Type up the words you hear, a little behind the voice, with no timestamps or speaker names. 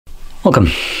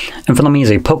Welcome. In front of me is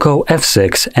a POCO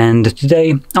F6, and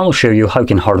today I will show you how you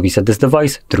can hard reset this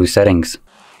device through settings.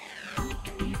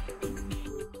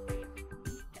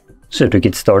 So to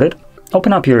get started,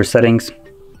 open up your settings,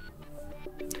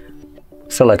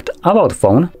 select About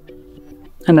Phone,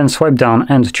 and then swipe down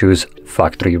and choose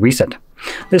Factory Reset.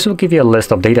 This will give you a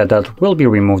list of data that will be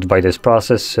removed by this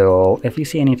process, so if you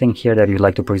see anything here that you'd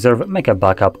like to preserve, make a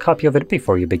backup copy of it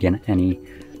before you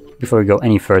go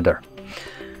any further.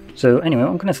 So anyway,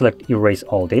 I'm going to select Erase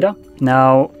All Data.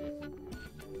 Now,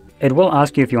 it will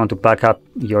ask you if you want to back up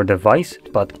your device,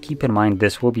 but keep in mind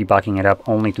this will be backing it up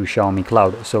only to Xiaomi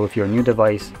Cloud. So if your new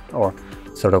device, or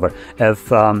start over, if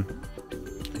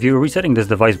you're resetting this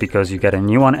device because you get a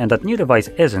new one and that new device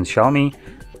isn't Xiaomi,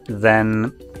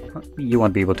 then you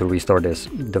won't be able to restore this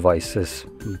device's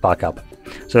backup.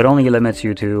 So it only limits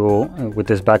you to, with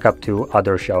this backup, to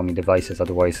other Xiaomi devices,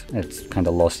 otherwise it's kind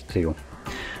of lost to you.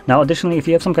 Now, additionally, if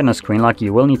you have some kind of screen lock,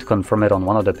 you will need to confirm it on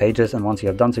one of the pages, and once you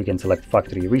have done so, you can select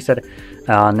Factory Reset.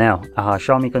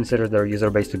 Xiaomi considers their user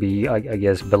base to be, I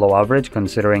guess, below average,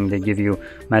 considering they give you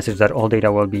a message that all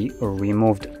data will be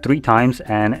removed 3 times,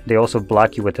 and they also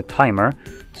block you with a timer.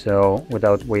 So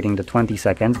without waiting the 20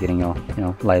 seconds, getting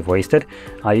your life wasted,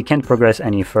 you can't progress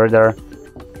any further.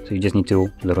 So you just need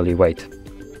to literally wait.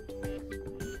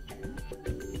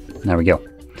 There we go.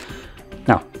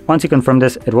 Now, once you confirm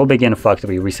this, it will begin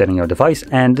factory resetting your device,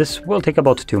 and this will take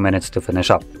about 2 minutes to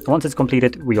finish up. Once it's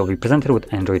completed, we will be presented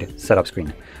with Android setup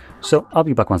screen. So I'll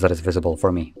be back once that is visible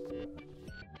for me.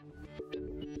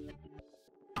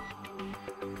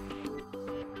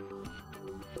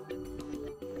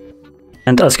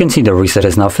 And as you can see, the reset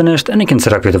is now finished, and you can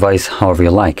set up your device however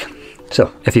you like.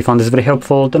 So if you found this video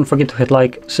helpful, don't forget to hit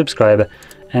like, subscribe,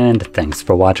 and thanks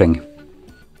for watching.